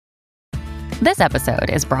This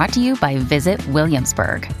episode is brought to you by Visit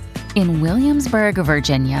Williamsburg. In Williamsburg,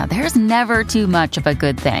 Virginia, there's never too much of a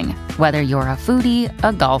good thing. Whether you're a foodie,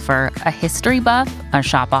 a golfer, a history buff, a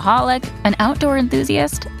shopaholic, an outdoor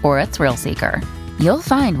enthusiast, or a thrill seeker, you'll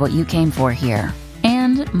find what you came for here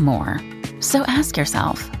and more. So ask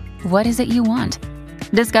yourself, what is it you want?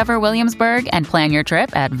 Discover Williamsburg and plan your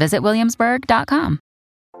trip at visitwilliamsburg.com.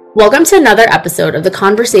 Welcome to another episode of the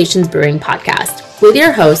Conversations Brewing podcast with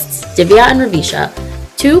your hosts, Divya and Ravisha,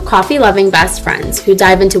 two coffee-loving best friends who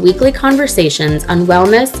dive into weekly conversations on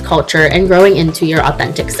wellness, culture, and growing into your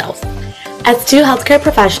authentic self. As two healthcare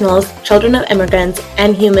professionals, children of immigrants,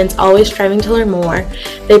 and humans always striving to learn more,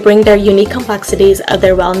 they bring their unique complexities of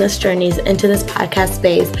their wellness journeys into this podcast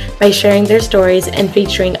space by sharing their stories and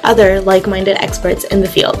featuring other like-minded experts in the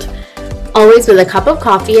field. Always with a cup of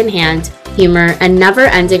coffee in hand, humor, and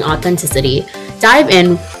never-ending authenticity, dive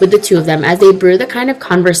in with the two of them as they brew the kind of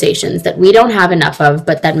conversations that we don't have enough of,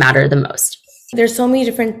 but that matter the most. There's so many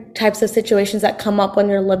different types of situations that come up when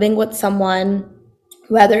you're living with someone,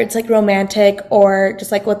 whether it's like romantic or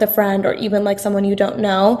just like with a friend or even like someone you don't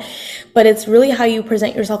know. But it's really how you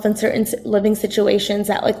present yourself in certain living situations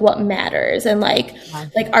that like what matters. And like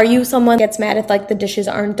are you someone that gets mad if like the dishes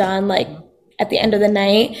aren't done like at the end of the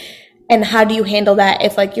night? And how do you handle that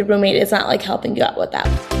if like your roommate is not like helping you out with that?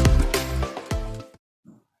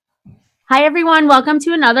 Hi, everyone. Welcome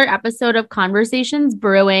to another episode of Conversations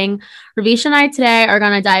Brewing. Ravisha and I today are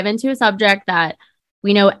going to dive into a subject that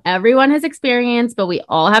we know everyone has experienced, but we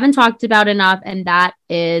all haven't talked about enough, and that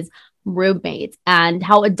is roommates and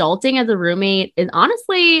how adulting as a roommate is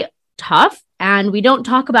honestly tough, and we don't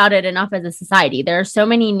talk about it enough as a society. There are so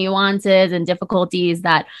many nuances and difficulties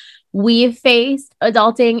that we've faced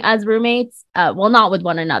adulting as roommates, well, not with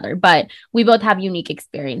one another, but we both have unique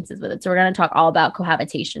experiences with it. So we're going to talk all about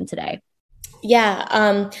cohabitation today.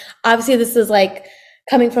 Yeah. Obviously this is like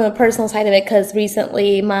coming from a personal side of it because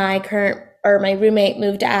recently my roommate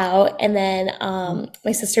moved out and then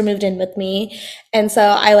my sister moved in with me. And so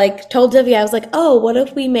I like told Divya, I was like, oh, what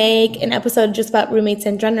if we make an episode just about roommates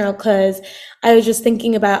in general? Because I was just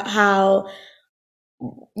thinking about how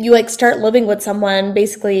you like start living with someone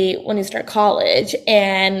basically when you start college,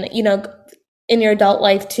 and you know, in your adult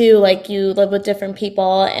life too, like you live with different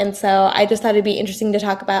people. And so I just thought it'd be interesting to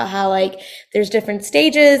talk about how like there's different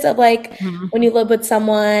stages of like when you live with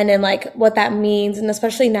someone and like what that means. And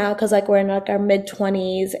especially now, cause like we're in like our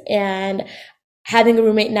mid-20s and having a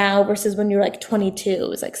roommate now versus when you're like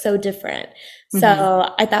 22 is like so different.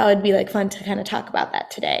 So I thought it would be like fun to kind of talk about that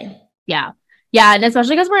today. Yeah. Yeah. And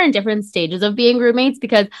especially because we're in different stages of being roommates,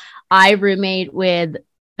 because I roommate with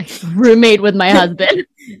my husband,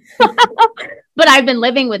 but I've been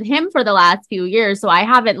living with him for the last few years. So I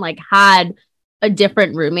haven't like had a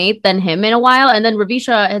different roommate than him in a while. And then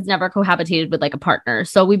Ravisha has never cohabitated with like a partner.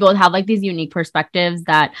 So we both have like these unique perspectives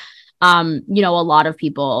that, you know, a lot of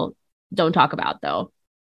people don't talk about though.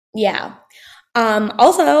 Yeah.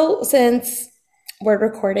 Also, since we're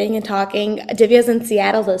recording and talking, Divya's in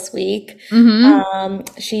Seattle this week.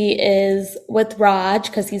 She is with Raj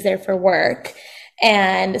because he's there for work.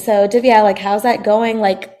 And so Divya, like, how's that going?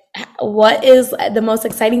 Like, what is the most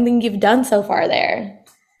exciting thing you've done so far there?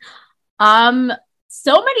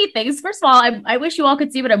 So many things. First of all, I wish you all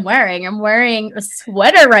could see what I'm wearing. I'm wearing a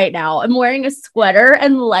sweater right now. I'm wearing a sweater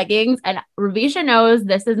and leggings, and Ravisha knows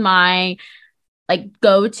this is my like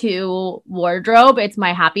go-to wardrobe. It's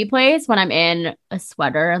my happy place when I'm in a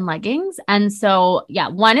sweater and leggings. And so, yeah,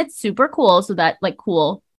 one, it's super cool. So that like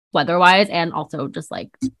cool weather-wise and also just like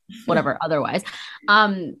whatever otherwise.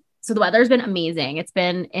 So the weather's been amazing. It's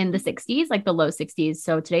been in the 60s, like the low 60s.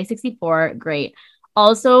 So today 64, great.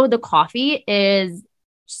 Also, the coffee is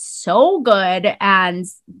so good. And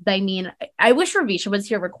I mean, I wish Ravisha was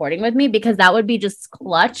here recording with me because that would be just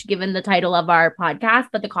clutch given the title of our podcast.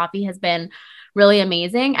 But the coffee has been really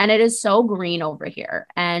amazing. And it is so green over here.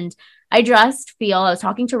 And I just feel, I was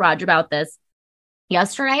talking to Raj about this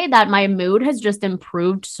yesterday, that my mood has just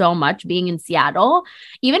improved so much being in Seattle.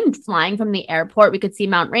 Even flying from the airport, we could see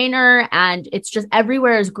Mount Rainier and it's just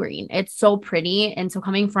everywhere is green. It's so pretty. And so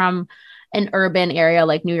coming from an urban area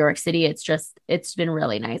like New York City, it's been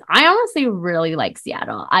really nice. I honestly really like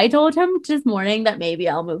Seattle. I told him this morning that maybe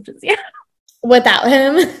I'll move to Seattle. Without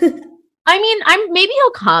him? I mean, maybe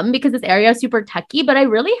he'll come because this area is super techy, but I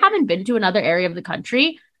really haven't been to another area of the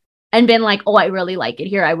country and been like, oh, I really like it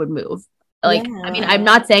here, I would move. Like, yeah. I mean, I'm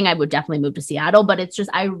not saying I would definitely move to Seattle, but it's just,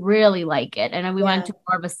 I really like it. And we went to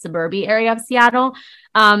more of a suburban area of Seattle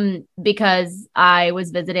because I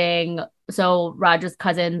was visiting, so Raj's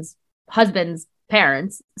cousin's husband's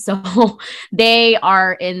parents. So they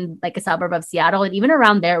are in like a suburb of Seattle. And even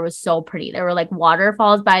around there was so pretty. There were like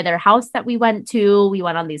waterfalls by their house that we went to. We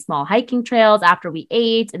went on these small hiking trails after we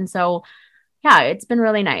ate. And so, yeah, it's been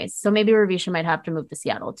really nice. So maybe Ravisha might have to move to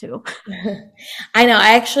Seattle too. I know.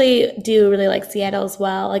 I actually do really like Seattle as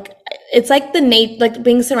well. Like it's like like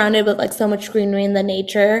being surrounded with like so much greenery in the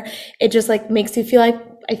nature. It just like makes you feel like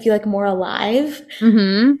I feel like more alive.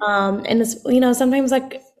 Mm-hmm. And it's, you know, sometimes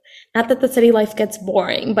like not that the city life gets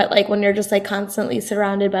boring, but like when you're just like constantly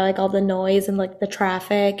surrounded by like all the noise and like the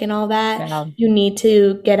traffic and all that, Yeah. you need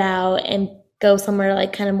to get out and go somewhere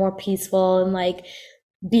like kind of more peaceful and like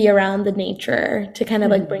be around the nature to kind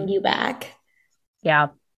of like bring you back. Yeah.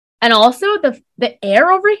 And also the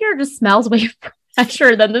air over here just smells way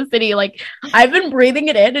fresher than the city. Like I've been breathing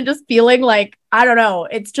it in and just feeling like, I don't know,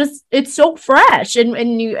 it's so fresh.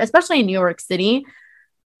 And you, especially in New York City,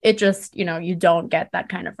 it just, you know, you don't get that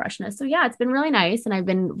kind of freshness. So yeah, it's been really nice. And I've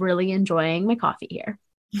been really enjoying my coffee here.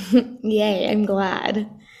 Yay, I'm glad.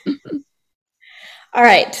 All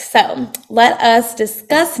right, so let us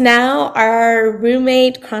discuss now our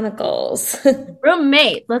roommate chronicles.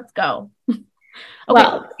 Roommate, let's go. Okay,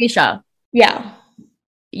 Well, Risha, yeah.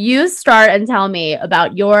 you start and tell me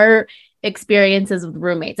about your experiences with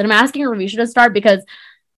roommates. And I'm asking Ravisha to start because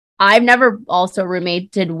I've never also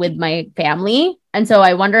roommated with my family. And so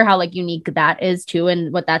I wonder how like unique that is too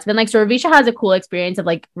and what that's been like. So Ravisha has a cool experience of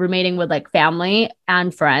like roommating with like family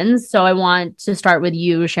and friends. So I want to start with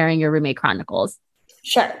you sharing your roommate chronicles.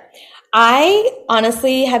 Sure. I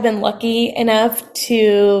honestly have been lucky enough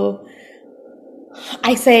to,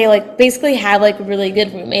 I say like basically have like really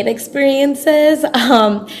good roommate experiences.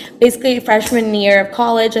 Basically freshman year of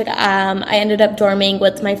college, like I ended up dorming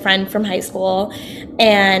with my friend from high school,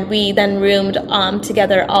 and we then roomed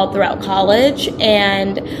together all throughout college.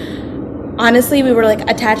 And honestly, we were like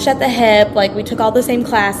attached at the hip, like we took all the same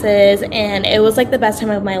classes, and it was like the best time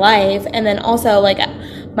of my life. And then also like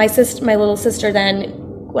my little sister then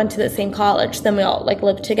went to the same college, then we all like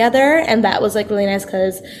lived together, and that was like really nice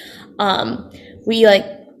because we like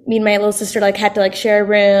me and my little sister like had to like share a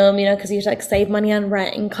room, you know, because you had to like save money on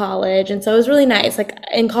rent in college. And so it was really nice. Like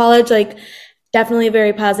in college, like definitely a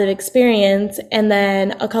very positive experience. And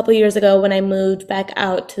then a couple years ago when I moved back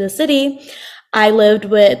out to the city, I lived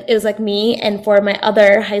with, it was like me and four of my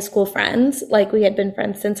other high school friends. Like we had been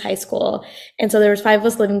friends since high school. And so there was 5 of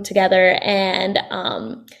us living together, and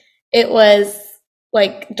it was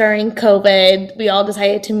like during COVID, we all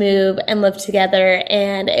decided to move and live together,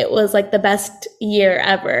 and it was like the best year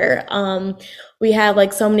ever. We have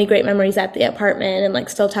like so many great memories at the apartment and like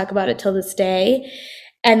still talk about it till this day.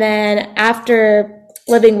 And then after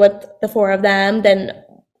living with the 4 of them, then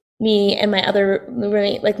me and my other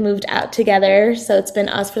roommate like moved out together. So it's been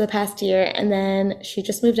us for the past year, and then she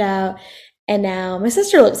just moved out. And now my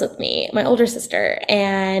sister lives with me, my older sister.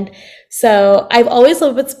 And so I've always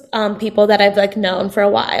lived with people that I've like known for a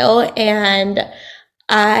while. And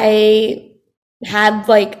I have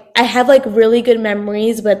like really good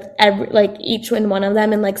memories with like each and one of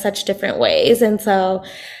them in like such different ways. And so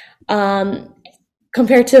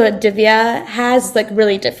compared to what Divya has, like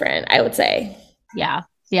really different, I would say. Yeah.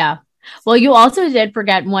 Yeah. Well, you also did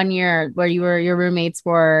forget 1 year where your roommates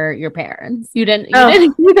were your parents. You didn't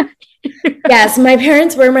do that. Yes, my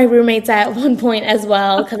parents were my roommates at one point as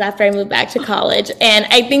well, because after I moved back to college. And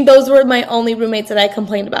I think those were my only roommates that I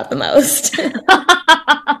complained about the most. And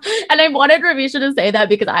I wanted Ravisha to say that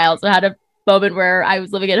because I also had a moment where I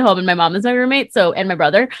was living at home and my mom is my roommate, and my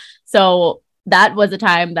brother. So that was a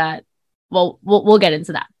time that, well, we'll get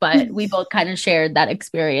into that. But we both kind of shared that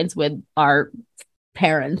experience with our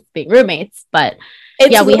parents being roommates. But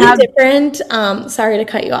it's really different. Sorry to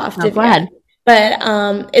cut you off. No, go ahead.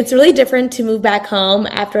 But it's really different to move back home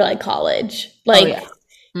after like college. Like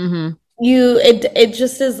it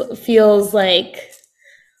just feels like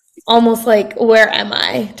almost like where am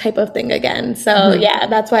I type of thing again. So yeah,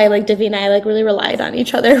 that's why like Divya and I like really relied on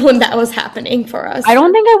each other when that was happening for us. I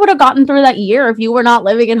don't think I would have gotten through that year if you were not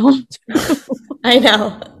living at home too. I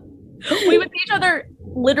know. We would see each other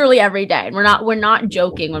literally every day. And we're not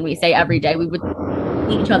joking when we say every day. We would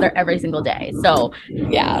see each other every single day. So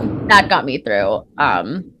yeah, that got me through.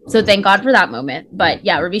 So thank God for that moment. But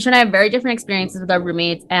yeah, Ravisha and I have very different experiences with our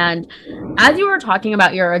roommates. And as you were talking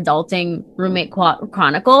about your adulting roommate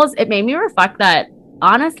chronicles, it made me reflect that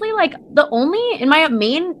honestly, like in my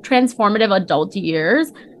main transformative adult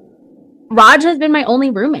years, Raj has been my only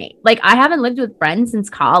roommate. Like I haven't lived with friends since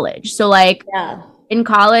college. So like, yeah. In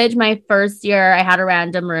college, my first year, I had a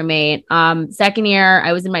random roommate. Second year,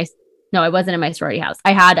 I wasn't in my sorority house.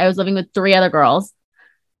 I was living with 3 other girls.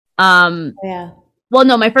 Yeah. well,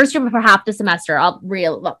 no, my first year for half the semester, not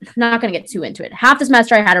going to get too into it. Half the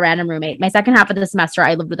semester, I had a random roommate. My second half of the semester,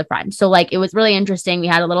 I lived with a friend. So like, it was really interesting. We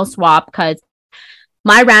had a little swap because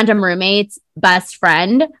my random roommate's best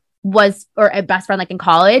friend or a best friend like in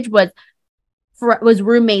college was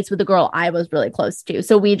roommates with the girl I was really close to.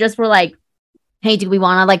 So we just were like, hey, do we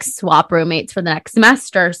want to like swap roommates for the next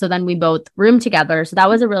semester? So then we both roomed together. So that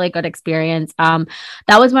was a really good experience. That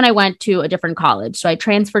was when I went to a different college. So I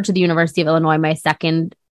transferred to the University of Illinois my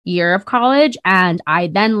second year of college. And I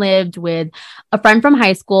then lived with a friend from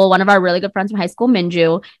high school, one of our really good friends from high school,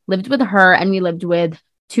 Minju, lived with her, and we lived with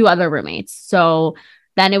 2 other roommates. So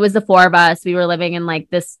then it was the 4 of us. We were living in like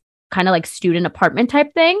this kind of like student apartment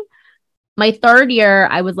type thing. My third year,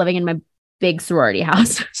 I was living in my big sorority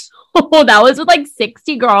house. So that was with like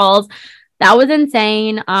 60 girls. That was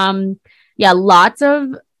insane. Yeah, lots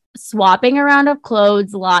of swapping around of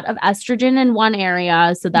clothes, a lot of estrogen in one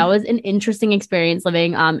area. So that was an interesting experience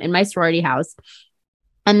living in my sorority house.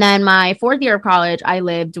 And then my 4th year of college, I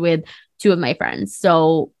lived with 2 of my friends.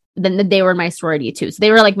 So then they were in my sorority too. So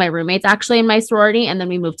they were like my roommates actually in my sorority. And then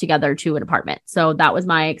we moved together to an apartment. So that was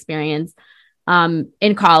my experience.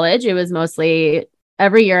 In college, it was mostly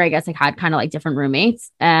every year, I guess I had kind of like different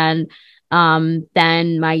roommates. And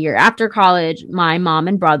then my year after college, my mom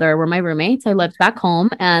and brother were my roommates. I lived back home.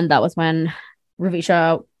 And that was when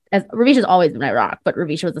Ravisha's always been my rock, but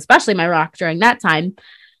Ravisha was especially my rock during that time.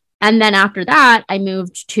 And then after that, I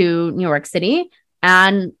moved to New York City,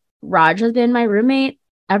 and Raj has been my roommate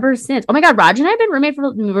ever since. Oh my God, Raj and I have been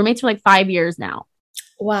roommates for like 5 years now.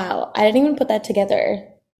 Wow. I didn't even put that together.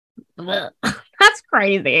 That's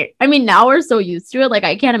crazy. I mean, now we're so used to it. Like,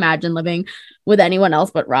 I can't imagine living with anyone else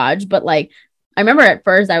but Raj. But like, I remember at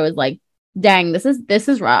first I was like, dang, this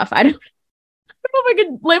is rough. I don't know if I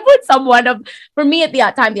could live with someone for me at the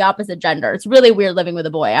time, the opposite gender. It's really weird living with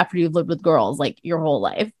a boy after you've lived with girls like your whole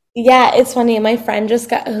life. Yeah, it's funny. My friend just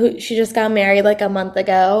got married like a month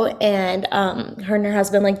ago, and her and her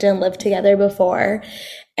husband like didn't live together before.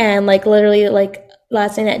 And like literally like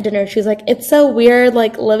last night at dinner, she was like, it's so weird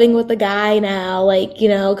like living with a guy now, like, you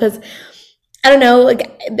know, because I don't know,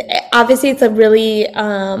 like obviously it's a really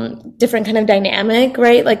different kind of dynamic,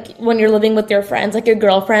 right? Like when you're living with your friends, like your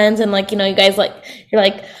girlfriends, and like, you know, you guys like, you're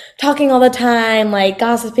like talking all the time, like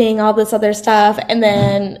gossiping, all this other stuff, and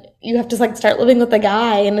then you have to like start living with a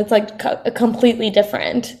guy, and it's like completely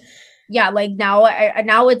different. Yeah, like now I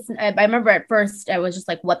remember at first I was just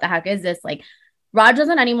like, what the heck is this? Like, Raj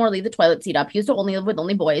doesn't anymore leave the toilet seat up. He used to only live with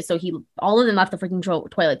only boys, so all of them left the freaking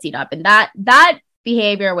toilet seat up, and that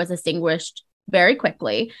behavior was extinguished very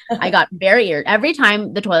quickly. I got very irritated. Every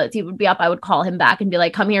time the toilet seat would be up, I would call him back and be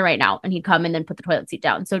like, come here right now. And he'd come and then put the toilet seat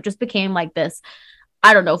down. So it just became like this,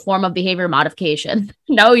 I don't know, form of behavior modification.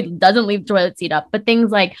 No, he doesn't leave the toilet seat up. But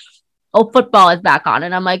things like, oh, football is back on.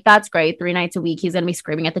 And I'm like, that's great. 3 nights a week, he's going to be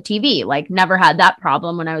screaming at the TV. Like, never had that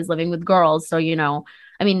problem when I was living with girls. So, you know,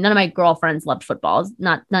 I mean, none of my girlfriends loved football.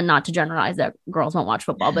 Not to generalize that girls won't watch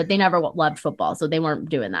football, but they never loved football. So they weren't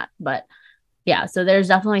doing that. But yeah, so there's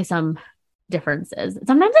definitely some differences.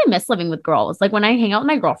 Sometimes I miss living with girls. Like when I hang out with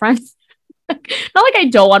my girlfriends, not like I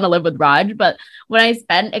don't want to live with Raj, but when I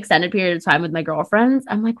spend extended period of time with my girlfriends,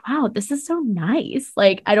 I'm like, wow, this is so nice.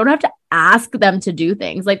 Like I don't have to ask them to do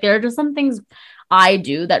things. Like there are just some things I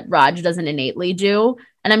do that Raj doesn't innately do.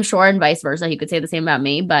 And I'm sure and vice versa, he could say the same about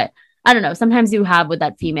me. But I don't know. Sometimes you have with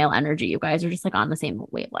that female energy, you guys are just like on the same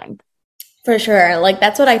wavelength. For sure. Like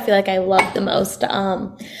that's what I feel like I love the most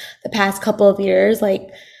the past couple of years. Like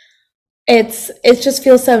it just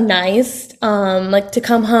feels so nice like to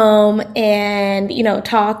come home and, you know,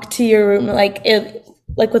 talk to your room like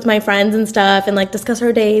with my friends and stuff, and like discuss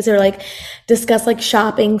our days, or like discuss like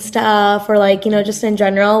shopping stuff, or like, you know, just in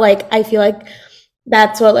general. Like I feel like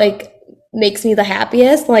that's what like makes me the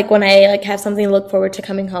happiest, like when I like have something to look forward to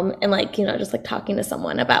coming home, and like, you know, just like talking to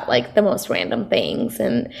someone about like the most random things.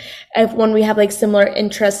 And when we have like similar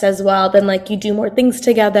interests as well, then like you do more things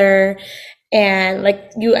together, and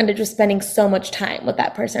like you end up just spending so much time with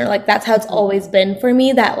that person. Or like that's how it's always been for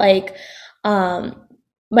me, that like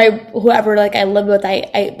my whoever like I live with,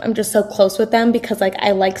 I'm just so close with them because like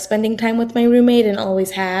I like spending time with my roommate and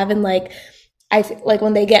always have. And like I like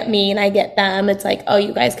when they get me and I get them, it's like, oh,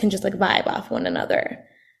 you guys can just like vibe off one another.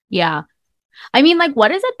 Yeah. I mean, like,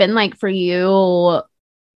 what has it been like for you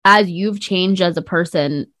as you've changed as a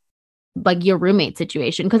person, like your roommate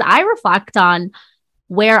situation? Because I reflect on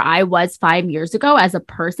where I was 5 years ago as a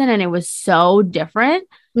person, and it was so different.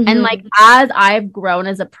 Mm-hmm. And like as I've grown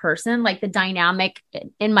as a person, like the dynamic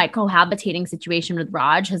in my cohabitating situation with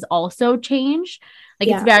Raj has also changed. Like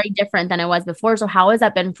it's very different than it was before. So how has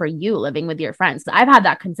that been for you living with your friends? I've had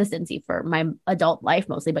that consistency for my adult life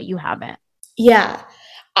mostly, but you haven't. Yeah.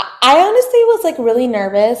 I honestly was like really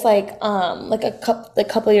nervous, like a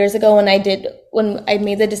couple years ago when I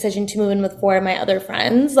made the decision to move in with 4 of my other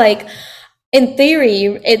friends. Like in theory,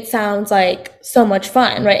 it sounds like so much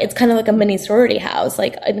fun, right? It's kind of like a mini sorority house,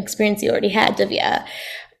 like an experience you already had, Divya,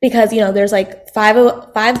 because, you know, there's like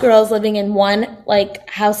five girls living in one like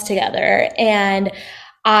house together. And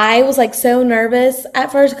I was like so nervous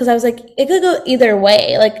at first because I was like, it could go either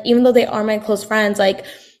way. Like, even though they are my close friends, like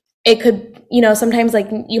it could, you know, sometimes like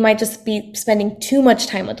you might just be spending too much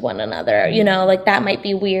time with one another, you know, like that might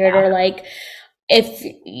be weird. Or like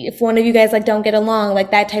if one of you guys like don't get along,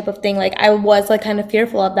 like that type of thing. Like I was like kind of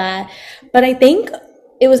fearful of that. But I think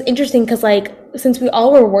it was interesting because like since we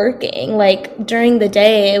all were working, like during the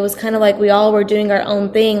day, it was kind of like we all were doing our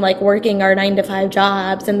own thing, like working our 9-to-5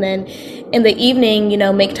 jobs, and then in the evening, you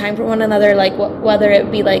know, make time for one another, like whether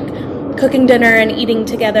it be like cooking dinner and eating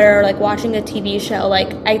together or like watching a TV show.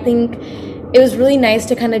 Like I think it was really nice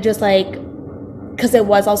to kind of just like, because it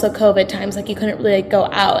was also COVID times, like you couldn't really like go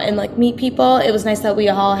out and like meet people. It was nice that we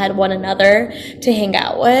all had one another to hang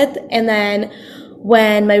out with. And then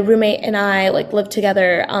when my roommate and I like lived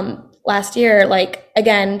together last year, like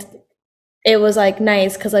again, it was like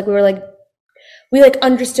nice because like we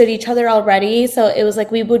understood each other already. So it was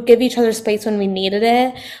like we would give each other space when we needed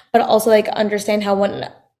it, but also like understand how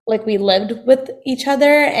like we lived with each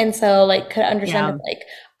other, and so like could understand that, like,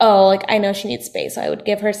 oh, like I know she needs space, so I would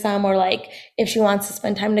give her some, or like if she wants to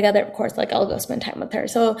spend time together, of course, like I'll go spend time with her.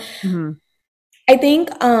 So I think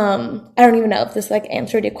I don't even know if this like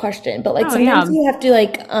answered your question, but like sometimes you have to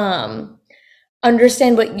like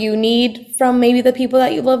understand what you need from maybe the people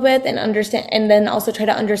that you live with, and understand, and then also try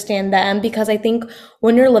to understand them, because I think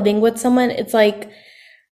when you're living with someone, it's like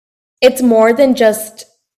it's more than just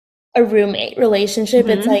a roommate relationship.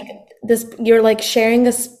 It's like this, you're like sharing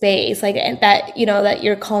a space, like, and that, you know, that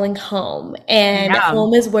you're calling home, and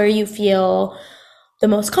home is where you feel the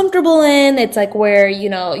most comfortable in. It's like where, you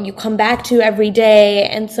know, you come back to every day.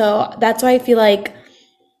 And so that's why I feel like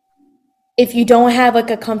if you don't have like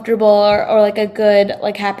a comfortable or like a good,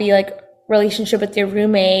 like happy, like relationship with your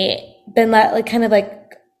roommate, then that like kind of like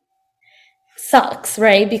sucks,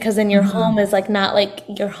 right? Because then your home is like not like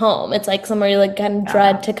your home. It's like somewhere you like kind of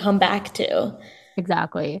dread to come back to.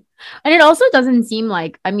 Exactly. And it also doesn't seem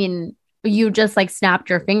like, I mean, you just like snapped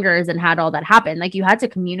your fingers and had all that happen. Like you had to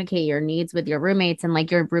communicate your needs with your roommates, and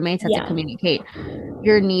like your roommates had to communicate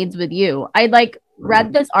your needs with you. I like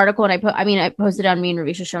read this article, and I posted on me and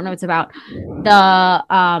Ravisha's show notes about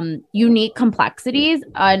the unique complexities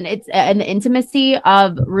and it's and the intimacy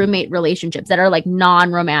of roommate relationships that are like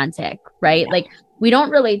non-romantic, right? Like we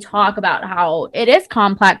don't really talk about how it is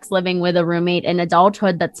complex living with a roommate in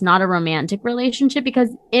adulthood that's not a romantic relationship, because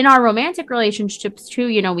in our romantic relationships too,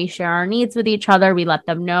 you know, we share our needs with each other. We let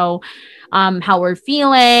them know how we're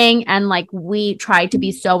feeling, and like we try to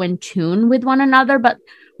be so in tune with one another, but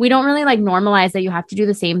we don't really like normalize that you have to do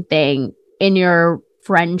the same thing in your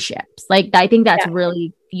friendships. Like I think that's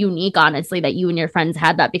really unique, honestly, that you and your friends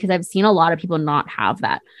had that, because I've seen a lot of people not have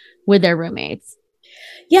that with their roommates.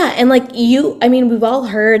 Yeah. And like I mean, we've all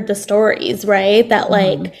heard the stories, right? That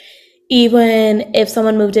like, even if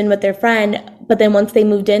someone moved in with their friend, but then once they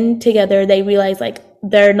moved in together, they realize like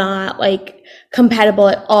they're not like compatible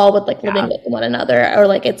at all with like living with one another, or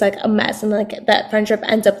like it's like a mess, and like that friendship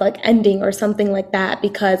ends up like ending or something like that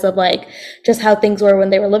because of like just how things were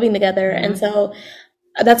when they were living together. And so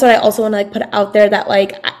that's what I also want to like put out there, that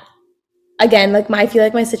like again, like I feel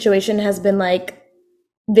like my situation has been like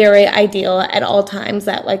very ideal at all times,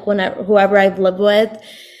 that like whoever I've lived with,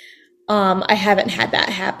 I haven't had that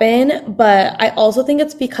happen. But I also think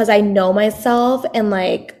it's because I know myself and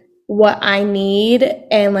like what I need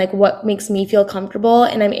and like what makes me feel comfortable,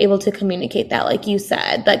 and I'm able to communicate that, like you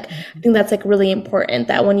said. Like I think that's like really important,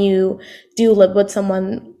 that when you do live with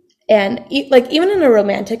someone, and like even in a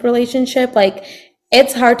romantic relationship, like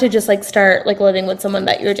it's hard to just like start like living with someone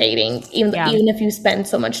that you're dating, even if you spend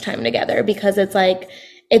so much time together, because it's like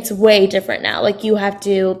it's way different now. Like you have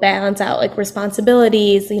to balance out like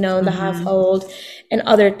responsibilities, you know, in the household and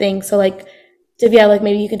other things. So like Divya, like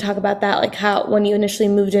maybe you can talk about that, like how when you initially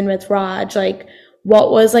moved in with Raj, like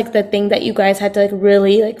what was like the thing that you guys had to like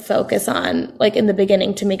really like focus on like in the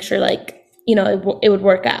beginning to make sure like, you know, it would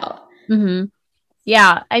work out.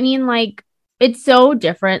 Yeah. I mean, like it's so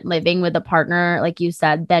different living with a partner, like you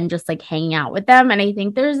said, than just like hanging out with them. And I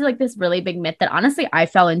think there's like this really big myth that honestly I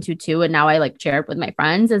fell into too. And now I like share it with my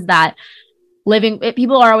friends is that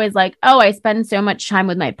people are always like, oh, I spend so much time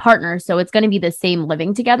with my partner, so it's going to be the same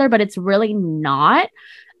living together, but it's really not.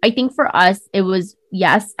 I think for us, it was,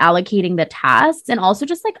 yes, allocating the tasks and also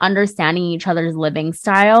just like understanding each other's living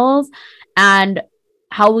styles and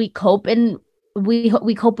how we cope and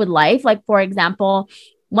we cope with life. Like, for example,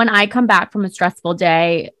 when I come back from a stressful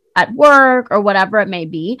day at work or whatever it may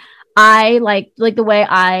be, I like the way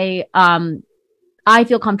I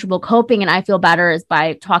feel comfortable coping and I feel better is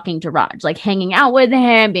by talking to Raj, like hanging out with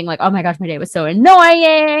him, being like, oh my gosh, my day was so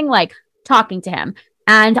annoying, like talking to him.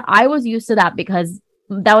 And I was used to that because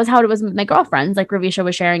that was how it was with my girlfriends, like Ravisha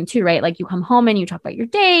was sharing too, right? Like you come home and you talk about your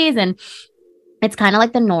days and it's kind of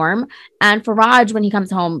like the norm. And for Raj, when he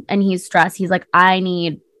comes home and he's stressed, he's like, I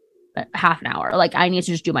need half an hour. Like I need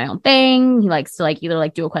to just do my own thing. He likes to like either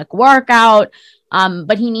like do a quick workout,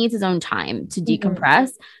 but he needs his own time to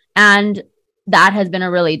decompress. And that has been a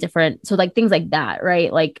really different, so like things like that,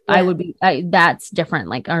 right? Like that's different,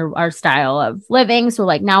 like our style of living. So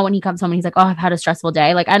like now when he comes home and he's like, oh, I've had a stressful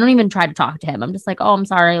day, like I don't even try to talk to him. I'm just like, oh, I'm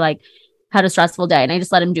sorry, like had a stressful day, and I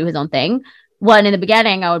just let him do his own thing. When in the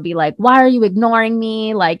beginning I would be like, why are you ignoring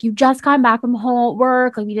me? Like you just got back from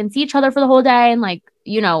work, like we didn't see each other for the whole day. And like,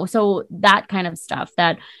 so that kind of stuff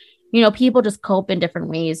that, people just cope in different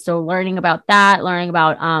ways. So learning about that, learning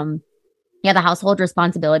about the household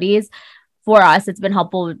responsibilities. For us, it's been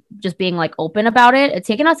helpful just being like open about it. It's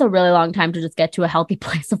taken us a really long time to just get to a healthy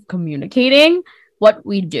place of communicating what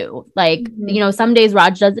we do. Like, some days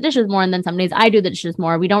Raj does the dishes more and then some days I do the dishes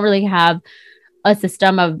more. We don't really have a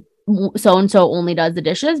system of so-and-so only does the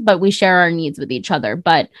dishes, but we share our needs with each other.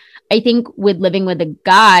 But I think with living with a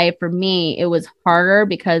guy, for me, it was harder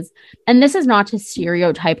because, and this is not to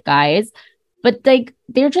stereotype guys, but like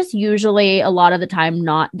they're just usually a lot of the time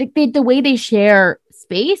not the way they share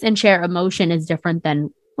space and share emotion is different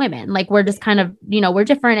than women. Like we're just kind of, we're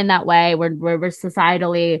different in that way. We're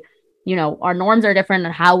societally, our norms are different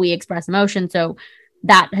on how we express emotion. So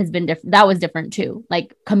that has been different. That was different too.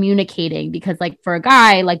 Like communicating, because like for a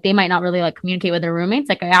guy, like they might not really like communicate with their roommates.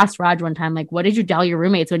 Like I asked Raj one time, like, what did you tell your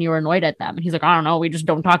roommates when you were annoyed at them? And he's like, I don't know. We just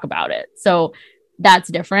don't talk about it. So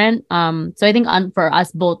that's different. So I think for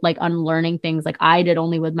us both, like unlearning things, like I did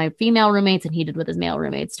only with my female roommates and he did with his male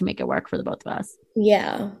roommates to make it work for the both of us.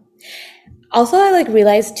 Yeah. Also, I like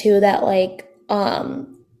realized too that like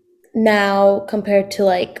now compared to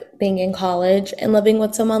like being in college and living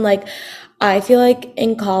with someone, like I feel like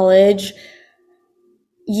in college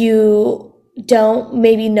you don't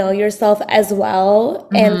maybe know yourself as well.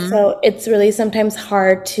 And so it's really sometimes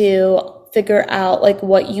hard to figure out like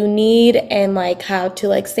what you need and like how to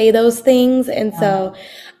like say those things. And so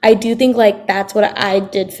I do think like that's what I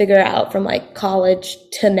did figure out from like college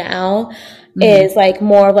to now is like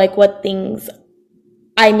more like what things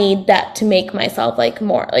I need that to make myself like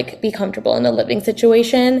more like be comfortable in a living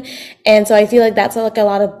situation. And so I feel like that's like a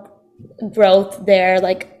lot of growth there,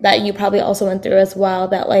 like that you probably also went through as well,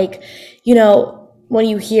 that like, when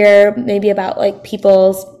you hear maybe about like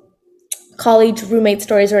people's college roommate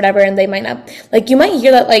stories or whatever, and they might not, like you might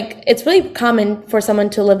hear that like it's really common for someone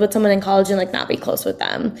to live with someone in college and like not be close with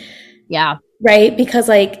them. Yeah. Right. Because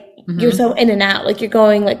like you're so in and out, like you're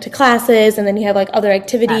going like to classes and then you have like other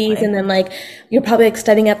activities and then like you're probably like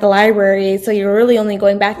studying at the library, so you're really only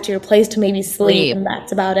going back to your place to maybe sleep and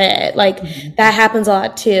that's about it. Like that happens a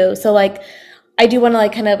lot too. So like I do want to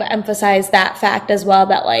like kind of emphasize that fact as well,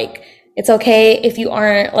 that like it's okay if you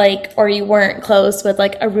aren't like, or you weren't close with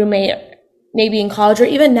like a roommate maybe in college or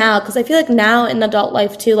even now, because I feel like now in adult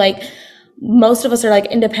life too, like most of us are like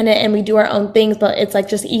independent and we do our own things, but it's like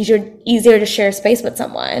just easier to share space with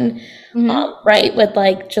someone, right? With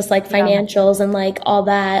like just like financials and like all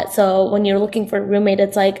that. So when you're looking for a roommate,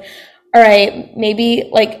 it's like, all right,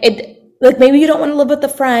 maybe maybe you don't want to live with a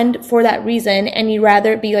friend for that reason, and you'd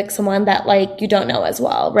rather it be like someone that like you don't know as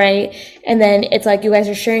well, right? And then it's like you guys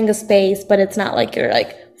are sharing a space, but it's not like you're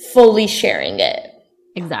like fully sharing it.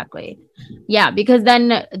 Exactly. Yeah, because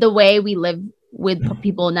then the way we live with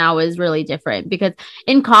people now is really different, because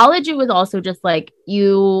in college it was also just like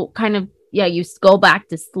you kind of you go back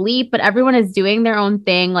to sleep, but everyone is doing their own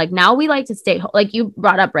thing. Like now we like to stay home, like you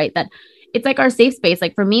brought up, right, that it's like our safe space.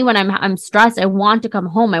 Like for me, when I'm stressed, I want to come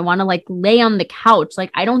home. I want to like lay on the couch.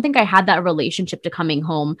 Like I don't think I had that relationship to coming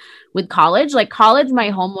home with college. Like college,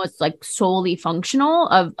 my home was like solely functional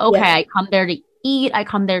of I come there to eat, I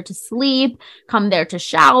come there to sleep, come there to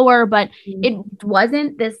shower, but it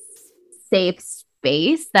wasn't this safe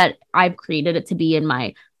space that I've created it to be in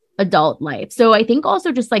my adult life. So I think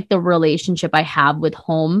also just like the relationship I have with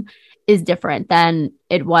home is different than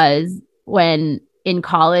it was when in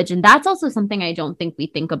college. And that's also something I don't think we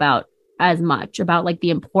think about as much, about like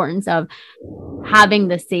the importance of having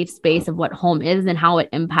the safe space of what home is and how it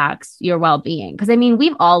impacts your well-being. Because I mean,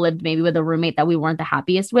 we've all lived maybe with a roommate that we weren't the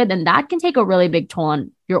happiest with, and that can take a really big toll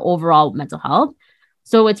on your overall mental health.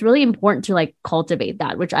 So it's really important to like cultivate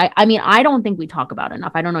that, which I mean, I don't think we talk about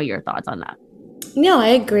enough. I don't know your thoughts on that. No, I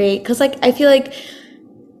agree. Because like I feel like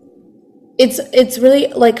it's really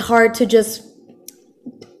like hard to just,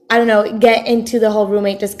 I don't know, get into the whole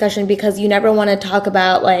roommate discussion, because you never want to talk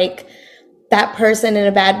about like that person in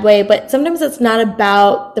a bad way. But sometimes it's not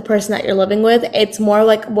about the person that you're living with. It's more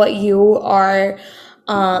like what you are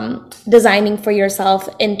designing for yourself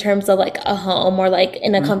in terms of like a home or like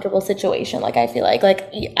in a comfortable situation. Like I feel like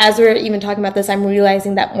as we're even talking about this, I'm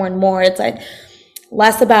realizing that more and more. It's like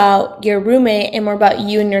less about your roommate and more about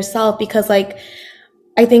you and yourself, because like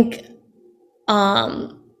I think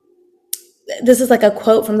this is like a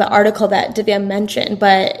quote from the article that Divya mentioned,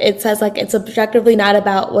 but it says like it's objectively not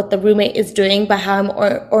about what the roommate is doing, but how I'm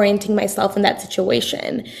orienting myself in that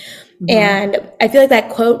situation. And I feel like that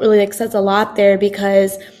quote really like says a lot there,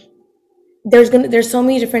 because there's so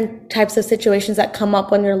many different types of situations that come up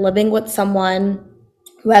when you're living with someone,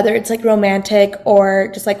 whether it's like romantic or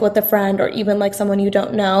just like with a friend or even like someone you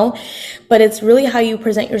don't know. But it's really how you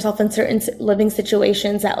present yourself in certain living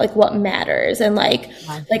situations that like what matters. And like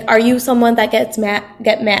are you someone that gets mad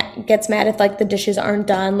if like the dishes aren't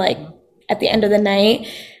done like at the end of the night?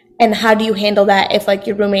 And how do you handle that if like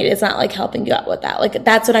your roommate is not like helping you out with that? Like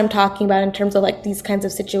that's what I'm talking about in terms of like these kinds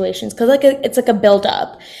of situations, because like it's like a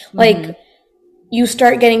buildup. Like you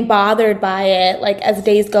start getting bothered by it like as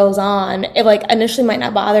days goes on. It like initially might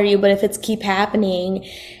not bother you, but if it's keep happening,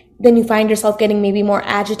 then you find yourself getting maybe more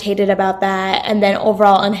agitated about that, and then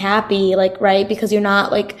overall unhappy, like, right? Because you're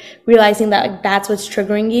not like realizing that like that's what's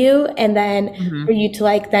triggering you, and then for you to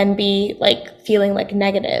like then be like feeling like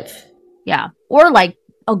negative. Yeah. Or like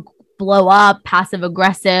a blow up, passive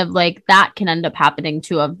aggressive, like that can end up happening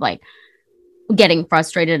too, of like getting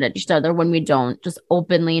frustrated at each other when we don't just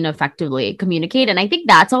openly and effectively communicate. And I think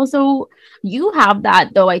that's also, you have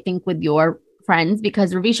that though, I think with your friends,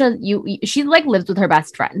 because Ravisha, she like lives with her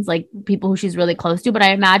best friends, like people who she's really close to. But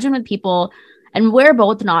I imagine with people, and we're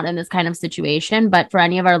both not in this kind of situation, but for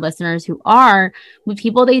any of our listeners who are, with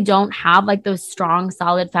people they don't have like those strong,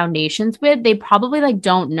 solid foundations with, they probably like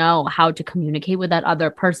don't know how to communicate with that other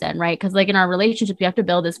person, right? Because like in our relationships, we have to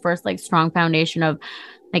build this first like strong foundation of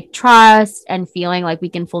like trust and feeling like we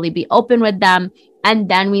can fully be open with them. And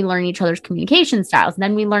then we learn each other's communication styles. And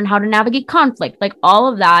then we learn how to navigate conflict. Like all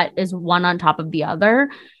of that is one on top of the other.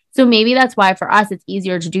 So maybe that's why for us, it's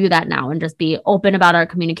easier to do that now and just be open about our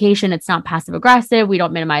communication. It's not passive aggressive. We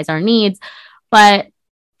don't minimize our needs. But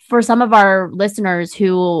for some of our listeners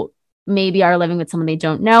who maybe are living with someone they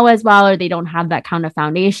don't know as well, or they don't have that kind of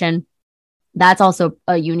foundation, that's also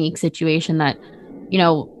a unique situation that, you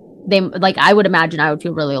know, they like, I would imagine I would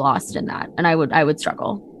feel really lost in that, and I would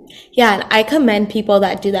struggle. Yeah, and I commend people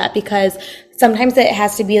that do that, because sometimes it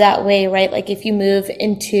has to be that way, right? Like if you move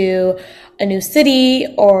into a new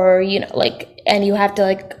city, or, you know, like, and you have to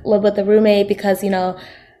like live with a roommate, because, you know,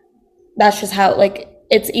 that's just how like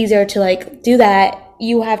it's easier to like do that.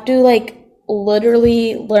 You have to like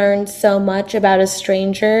literally learn so much about a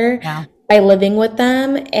stranger by living with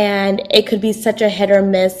them. And it could be such a hit or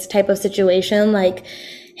miss type of situation. Like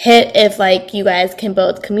hit if like you guys can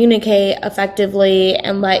both communicate effectively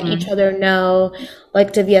and let each other know,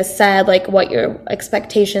 like Divya said, like what your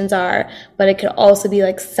expectations are. But it could also be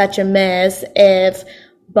like such a miss if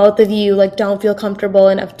both of you like don't feel comfortable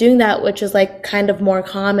enough doing that, which is like kind of more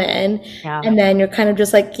common. And then you're kind of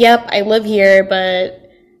just like, yep, I live here, but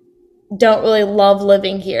don't really love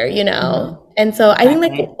living here, you know? And so I think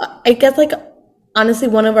like, I guess like honestly,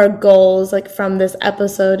 one of our goals like from this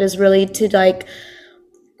episode is really to like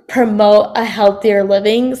promote a healthier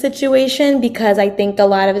living situation, because I think a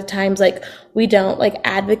lot of the times like we don't like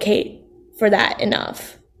advocate for that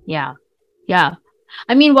enough. Yeah.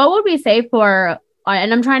 I mean, what would we say for,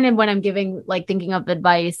 and I'm trying to, when I'm giving like thinking of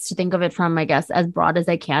advice, to think of it from, I guess, as broad as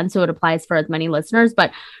I can, so it applies for as many listeners.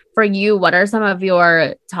 But for you, what are some of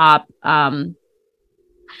your top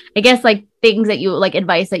I guess like things that you like,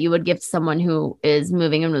 advice that you would give to someone who is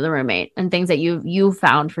moving in with a roommate, and things that you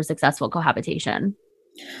found for successful cohabitation?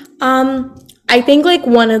 I think like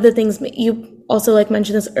one of the things you also like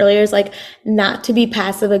mentioned this earlier is like not to be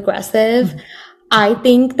passive aggressive. I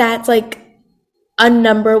think that's like a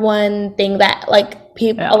number one thing that like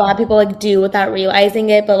a lot of people like do without realizing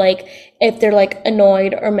it. But like if they're like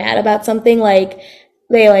annoyed or mad about something, like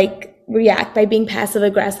they like react by being passive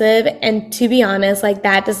aggressive. And to be honest, like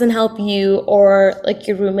that doesn't help you or like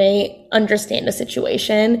your roommate understand the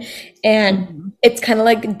situation. And it's kind of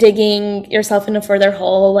like digging yourself in a further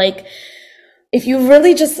hole. Like if you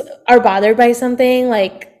really just are bothered by something,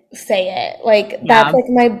 like say it. Like that's like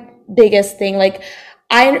my biggest thing. Like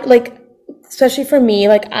I like, especially for me,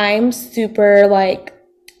 like I'm super like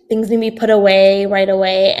things need to be put away right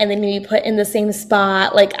away and they need to be put in the same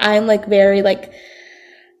spot. Like I'm like very like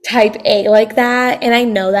type A like that, and I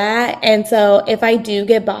know that. And so if I do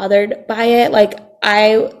get bothered by it, like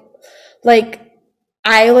I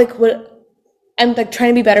would, I'm like trying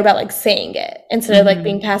to be better about like saying it instead of like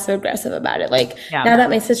being passive aggressive about it. Like now that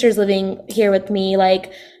my sister's living here with me,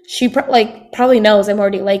 like she probably knows I'm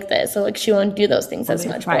already like this, so like she won't do those things as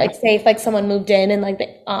much. But like say if like someone moved in and like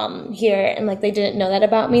here and like they didn't know that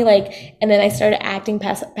about me, like, and then I started acting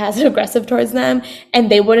passive aggressive towards them and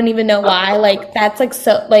they wouldn't even know why, like that's like,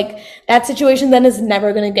 so like that situation then is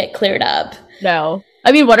never going to get cleared up. No.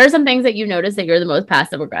 I mean, what are some things that you notice that you're the most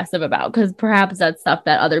passive aggressive about? Because perhaps that's stuff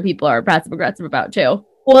that other people are passive aggressive about too.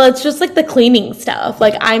 Well, it's just like the cleaning stuff.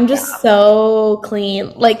 Like I'm just so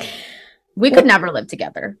clean. Like we could never live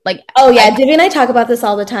together. Like, oh yeah, Divya and I talk about this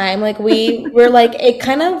all the time. Like we're like, it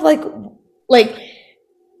kind of like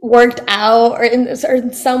worked out or in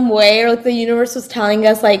some way, or like the universe was telling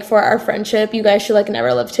us like for our friendship, you guys should like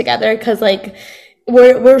never live together because like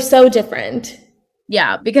we're so different.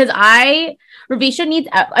 Yeah, because Ravisha needs,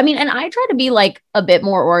 I mean, and I try to be like a bit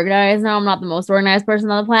more organized now. I'm not the most organized person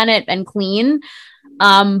on the planet and clean.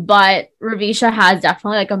 But Ravisha has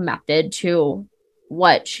definitely like a method to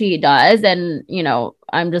what she does. And, you know,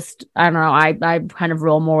 I don't know, I kind of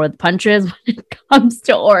roll more with punches when it comes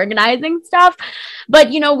to organizing stuff.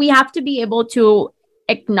 But, you know, we have to be able to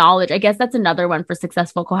acknowledge, I guess that's another one for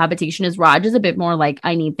successful cohabitation, is Raj is a bit more like,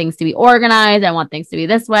 I need things to be organized. I want things to be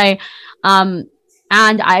this way.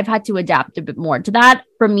 And I've had to adapt a bit more to that.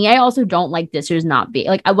 For me, I also don't like dishes not be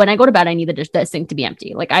like, when I go to bed, I need the sink to be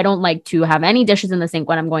empty. Like I don't like to have any dishes in the sink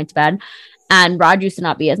when I'm going to bed. And Raj used to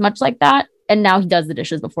not be as much like that. And now he does the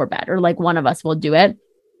dishes before bed, or like one of us will do it.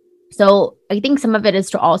 So I think some of it is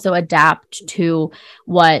to also adapt to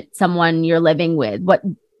what someone you're living with.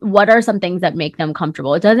 What are some things that make them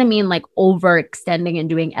comfortable? It doesn't mean like overextending and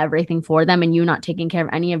doing everything for them and you not taking care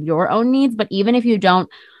of any of your own needs. But even if you don't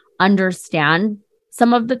understand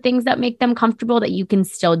some of the things that make them comfortable, that you can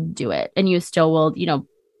still do it and you still will, you know,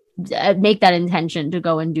 make that intention to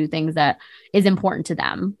go and do things that is important to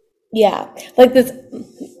them. Yeah. Like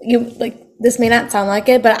this may not sound like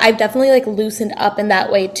it, but I've definitely like loosened up in that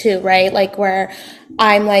way too, right? Like where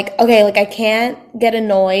I'm like, okay, like I can't get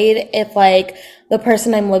annoyed if like the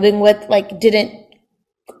person I'm living with like didn't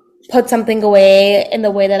put something away in the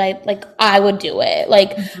way that I would do it.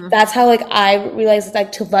 Like that's how like I realized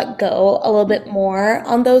like to let go a little bit more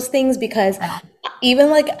on those things, because even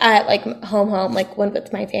like at like home like when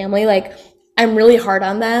with my family, like I'm really hard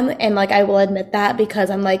on them, and like I will admit that because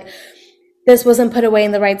I'm like, this wasn't put away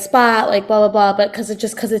in the right spot, like blah blah blah. But because it's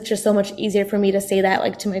just so much easier for me to say that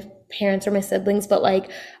like to my parents or my siblings, but like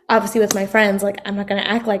obviously with my friends, like I'm not gonna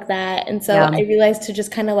act like that. And so I realized to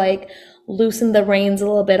just kind of like loosen the reins a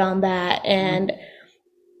little bit on that, and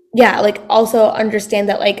like also understand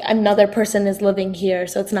that like another person is living here,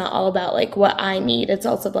 so it's not all about like what I need. It's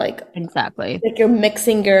also like exactly like you're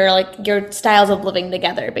mixing your styles of living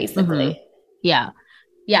together basically. Yeah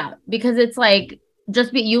because it's like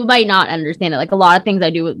you might not understand it. Like a lot of things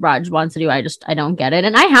I do, what Raj wants to do, I don't get it.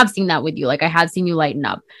 And I have seen that with you. Like I have seen you lighten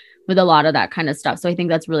up with a lot of that kind of stuff. So I think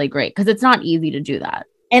that's really great because it's not easy to do that.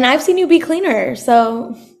 And I've seen you be cleaner,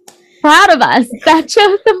 so proud of us. That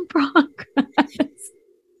shows some progress.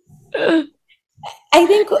 I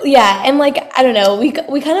think, and like I don't know, we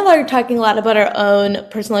kind of are talking a lot about our own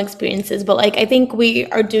personal experiences, but like I think we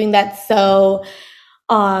are doing that so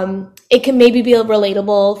it can maybe be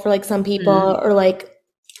relatable for like some people, or like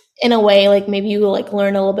in a way like maybe you will like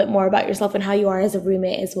learn a little bit more about yourself and how you are as a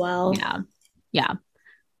roommate as well. Yeah,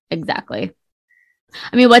 exactly.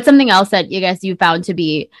 I mean, what's something else that you found to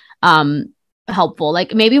be helpful?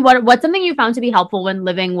 Like maybe what's something you found to be helpful when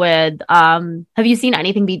living with have you seen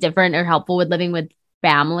anything be different or helpful with living with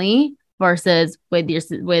family versus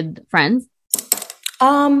with friends?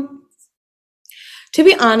 To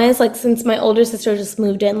be honest, like since my older sister just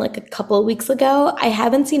moved in like a couple of weeks ago, I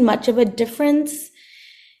haven't seen much of a difference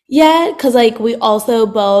yet, because like we also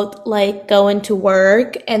both like go into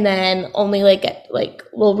work and then only like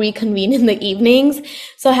we'll reconvene in the evenings,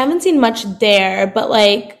 so I haven't seen much there. But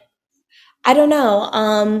like I don't know,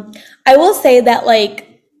 I will say that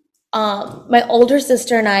like my older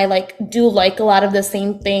sister and I like do like a lot of the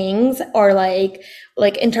same things, or like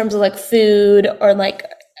like in terms of like food or like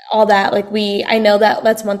all that, like I know that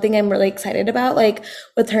that's one thing I'm really excited about, like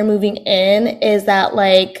with her moving in, is that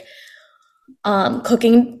like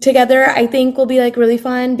cooking together I think will be like really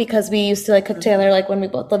fun, because we used to like cook together like when we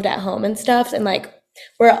both lived at home and stuff, and like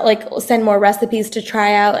we're like send more recipes to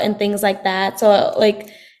try out and things like that. So like,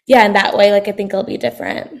 yeah, in that way, like I think it'll be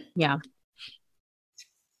different. Yeah.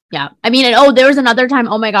 I mean, and there was another time,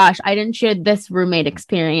 oh my gosh, I didn't share this roommate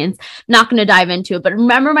experience. Not going to dive into it, but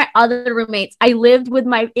remember my other roommates? I lived with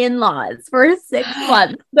my in-laws for 6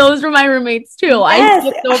 months. Those were my roommates too.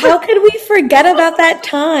 Yes. How could we forget about that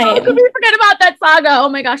time? How could we forget about that saga? Oh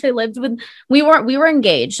my gosh, I lived with, we were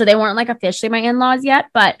engaged, so they weren't like officially my in-laws yet,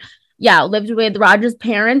 but yeah, lived with Roger's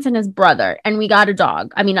parents and his brother, and we got a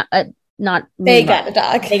dog. I mean, not they got a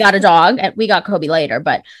dog. They got a dog, and we got Kobe later,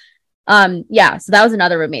 but yeah, so that was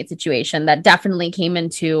another roommate situation that definitely came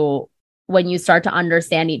into when you start to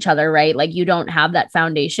understand each other, right? Like you don't have that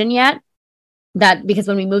foundation yet, that because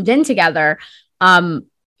when we moved in together,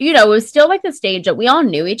 it was still like the stage that we all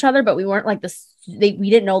knew each other, but we weren't like we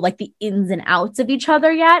didn't know like the ins and outs of each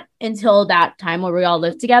other yet until that time where we all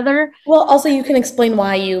lived together. Well, also you can explain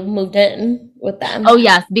why you moved in with them. Oh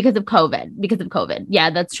yes, because of COVID. Yeah,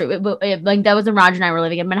 that's true. Like that was when Roger and I were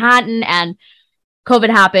living in Manhattan, and COVID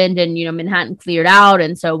happened, and Manhattan cleared out,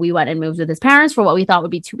 and so we went and moved with his parents for what we thought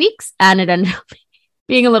would be 2 weeks, and it ended up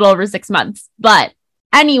being a little over 6 months. But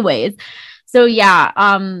anyways, so yeah,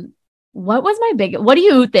 what do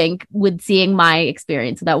you think, with seeing my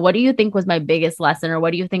experience with that, what do you think was my biggest lesson, or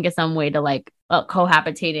what do you think is some way to like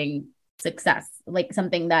cohabitating success, like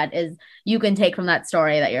something that is you can take from that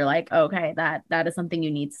story that you're like, okay, that is something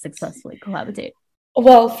you need to successfully cohabitate?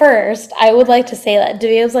 Well, first, I would like to say that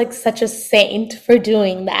Divya is like such a saint for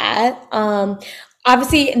doing that.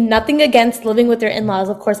 Obviously, nothing against living with your in-laws,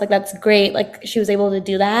 of course, like that's great. Like she was able to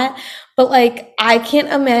do that. But like, I can't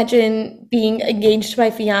imagine being engaged to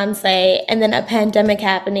my fiance and then a pandemic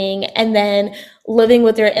happening and then living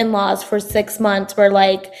with your in-laws for 6 months where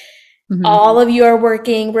like all of you are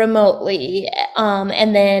working remotely.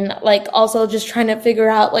 And then like also just trying to figure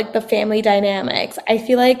out like the family dynamics. I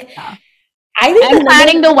feel like I think and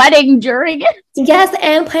planning the wedding during it. Yes,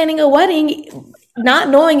 and planning a wedding, not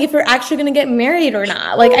knowing if you're actually going to get married or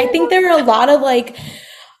not. Like, I think there are a lot of like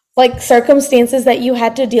circumstances that you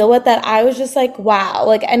had to deal with that I was just like, wow.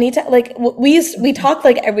 Like anytime, like we talked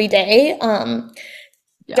like every day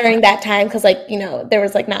during that time, because like there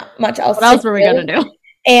was like not much else. What else were we gonna do?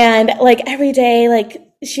 And like every day, like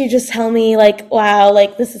she just tell me like, wow,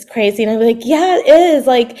 like this is crazy, and I'd be like, yeah, it is.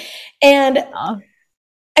 Like, and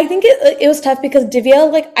I think it was tough because Divya,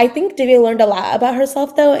 like, I think Divya learned a lot about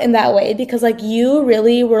herself though in that way, because like you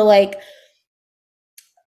really were like,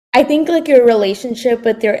 I think like your relationship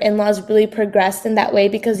with your in-laws really progressed in that way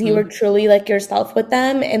because you were truly like yourself with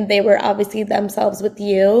them, and they were obviously themselves with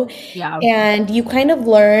you. Yeah. And you kind of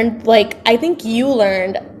learned, like, I think you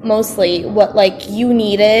learned mostly what like you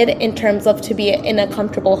needed in terms of to be in a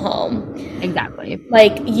comfortable home. Exactly.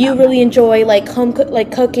 Like you really enjoy like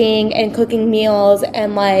cooking and cooking meals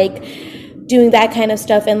and like doing that kind of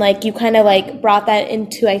stuff, and like you kind of like brought that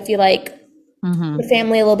into, I feel like, the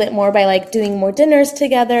family a little bit more by like doing more dinners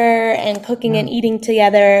together and cooking and eating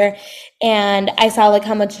together. And I saw like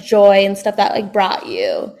how much joy and stuff that like brought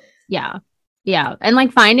you. Yeah. And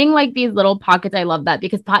like finding like these little pockets. I love that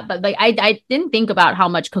because but like I didn't think about how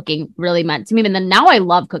much cooking really meant to me. And then now I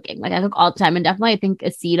love cooking. Like I cook all the time, and definitely I think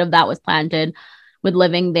a seed of that was planted with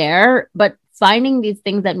living there. But finding these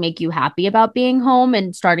things that make you happy about being home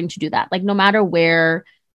and starting to do that, like no matter where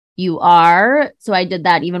you are. So I did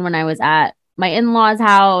that even when I was at my in-laws'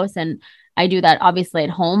 house, and I do that obviously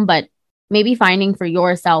at home, but maybe finding for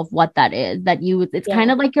yourself what that is, that it's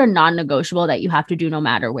kind of like your non-negotiable that you have to do no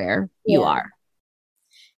matter where you are.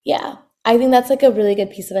 Yeah. I think that's like a really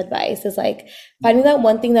good piece of advice, is like finding that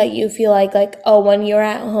one thing that you feel like, oh, when you're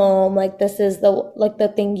at home, like this is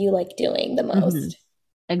the thing you like doing the most.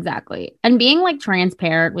 Exactly. And being like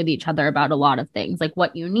transparent with each other about a lot of things, like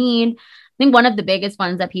what you need. I think one of the biggest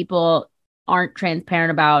ones that people aren't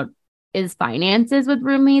transparent about is finances with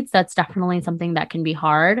roommates. That's definitely something that can be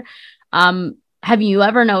hard. Have you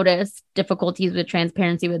ever noticed difficulties with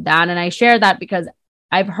transparency with that? And I share that because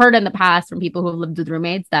I've heard in the past from people who have lived with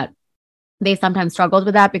roommates that they sometimes struggled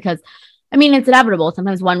with that because, I mean, it's inevitable.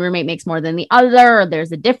 Sometimes one roommate makes more than the other, or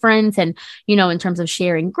there's a difference. And, in terms of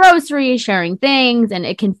sharing groceries, sharing things, and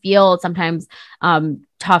it can feel sometimes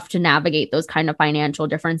tough to navigate those kind of financial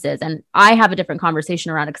differences. And I have a different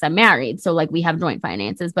conversation around it because I'm married. So like we have joint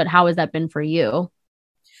finances, but how has that been for you?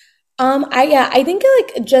 I think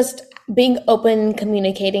like just being open and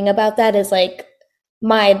communicating about that is like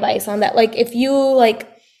my advice on that. Like if you're like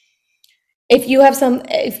the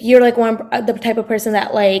type of person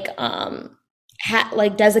that like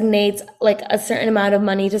designates like a certain amount of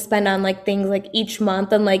money to spend on like things like each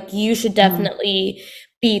month, and like you should definitely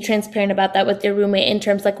be transparent about that with your roommate in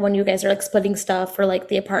terms like when you guys are like splitting stuff for like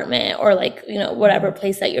the apartment or like, you know, whatever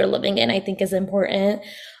place that you're living in, I think is important.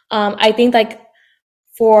 I think like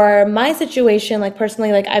for my situation, like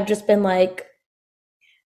personally, like I've just been like,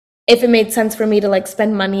 if it made sense for me to like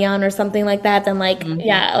spend money on or something like that, then like,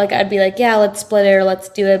 yeah, like I'd be like, yeah, let's split it or let's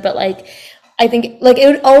do it. But like, I think like it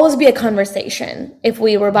would always be a conversation if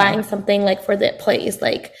we were buying something like for the place,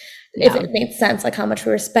 like if it made sense, like how much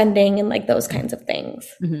we were spending and like those kinds of things.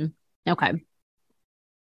 Okay. I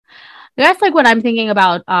guess like what I'm thinking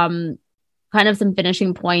about, kind of some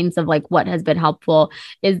finishing points of like what has been helpful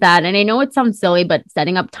is that, and I know it sounds silly, but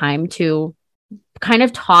setting up time to kind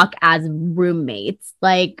of talk as roommates.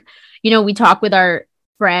 Like, you know, we talk with our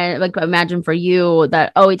friend, like imagine for you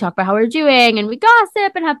that, we talk about how we're doing and we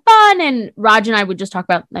gossip and have fun. And Raj and I would just talk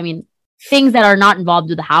about, I mean, things that are not involved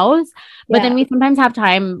with the house. But then we sometimes have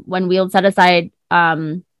time when we'll set aside,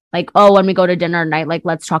 like, when we go to dinner at night, like,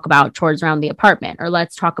 let's talk about chores around the apartment, or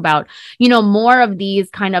let's talk about, you know, more of these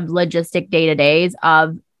kind of logistic day-to-days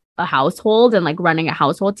of a household and like running a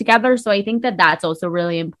household together. So I think that that's also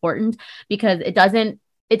really important, because it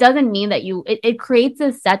doesn't mean that it creates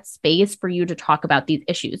a set space for you to talk about these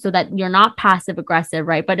issues so that you're not passive aggressive,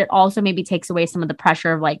 right? But it also maybe takes away some of the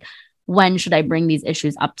pressure of like, when should I bring these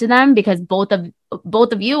issues up to them? Because both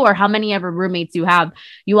of you, or how many ever roommates you have,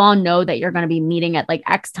 you all know that you're going to be meeting at like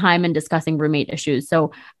X time and discussing roommate issues.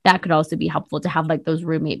 So that could also be helpful to have like those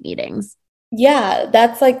roommate meetings. Yeah,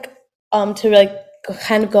 that's like, to like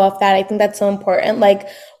kind of go off that, I think that's so important. Like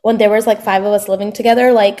when there was like 5 of us living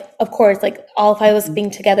together, like of course, like all 5 of us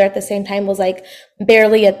being together at the same time was like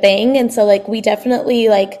barely a thing. And so like we definitely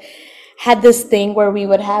like had this thing where we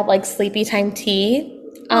would have like sleepy time tea.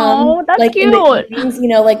 That's like cute. In the evenings, you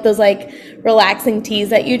know, like those like relaxing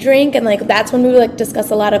teas that you drink, and like that's when we would like discuss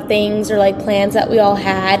a lot of things or like plans that we all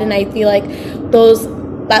had. And I feel like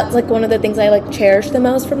that's like one of the things I like cherish the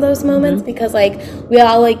most from those moments, because like we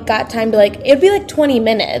all like got time to like, it'd be like 20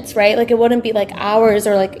 minutes, right? Like it wouldn't be like hours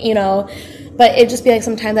or like, you know, but it'd just be like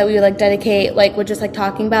some time that we would like dedicate, like with just like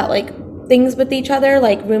talking about like things with each other,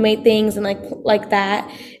 like roommate things and like that.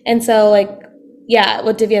 And so like, yeah,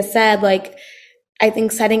 what Divya said, like I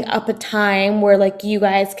think setting up a time where like you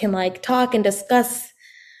guys can like talk and discuss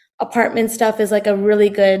apartment stuff is like a really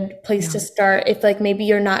good place to start. If like maybe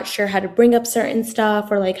you're not sure how to bring up certain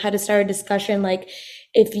stuff or like how to start a discussion, like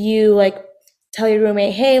if you like tell your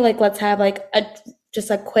roommate, hey, like let's have like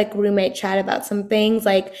just a quick roommate chat about some things,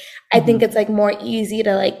 like I think it's like more easy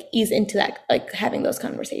to like ease into that, like having those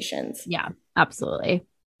conversations. Yeah, absolutely.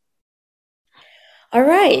 All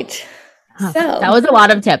right. So that was a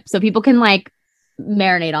lot of tips, so people can like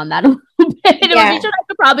marinate on that a little bit. Yeah. We should have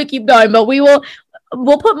to probably keep going, but we'll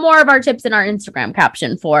put more of our tips in our Instagram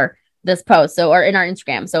caption for this post, or in our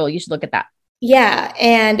Instagram, so you should look at that. Yeah,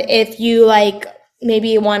 and if you like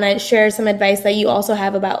maybe want to share some advice that you also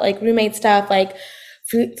have about like roommate stuff, like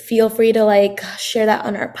feel free to like share that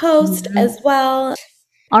on our post as well.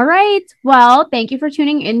 All right, well, thank you for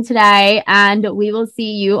tuning in today, and we will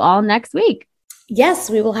see you all next week. Yes,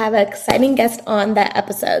 we will have an exciting guest on that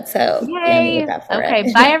episode. So yay.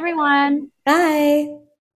 Okay, bye everyone. Bye.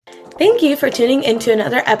 Thank you for tuning into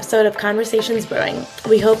another episode of Conversations Brewing.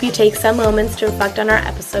 We hope you take some moments to reflect on our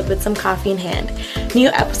episode with some coffee in hand. New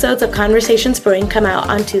episodes of Conversations Brewing come out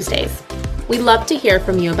on Tuesdays. We'd love to hear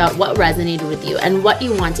from you about what resonated with you and what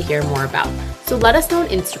you want to hear more about. So let us know on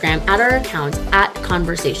Instagram at our account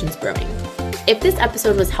 @ConversationsBrewing. If this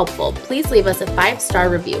episode was helpful, please leave us a 5-star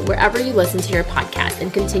review wherever you listen to your podcast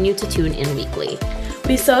and continue to tune in weekly.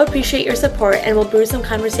 We so appreciate your support, and we'll brew some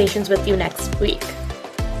conversations with you next week.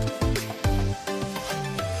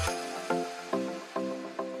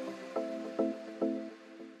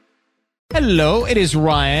 Hello, it is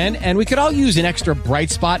Ryan, and we could all use an extra bright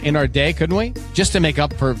spot in our day, couldn't we? Just to make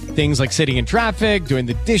up for things like sitting in traffic, doing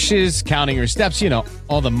the dishes, counting your steps, you know,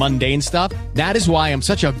 all the mundane stuff. That is why I'm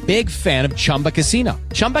such a big fan of Chumba Casino.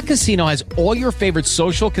 Chumba Casino has all your favorite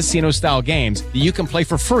social casino-style games that you can play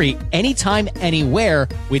for free anytime, anywhere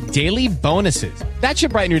with daily bonuses. That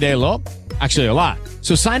should brighten your day a little. Actually, a lot.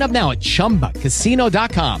 So sign up now at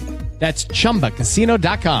ChumbaCasino.com. That's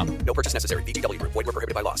ChumbaCasino.com. No purchase necessary. VGW Group. Void where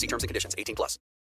prohibited by law. See terms and conditions. 18+.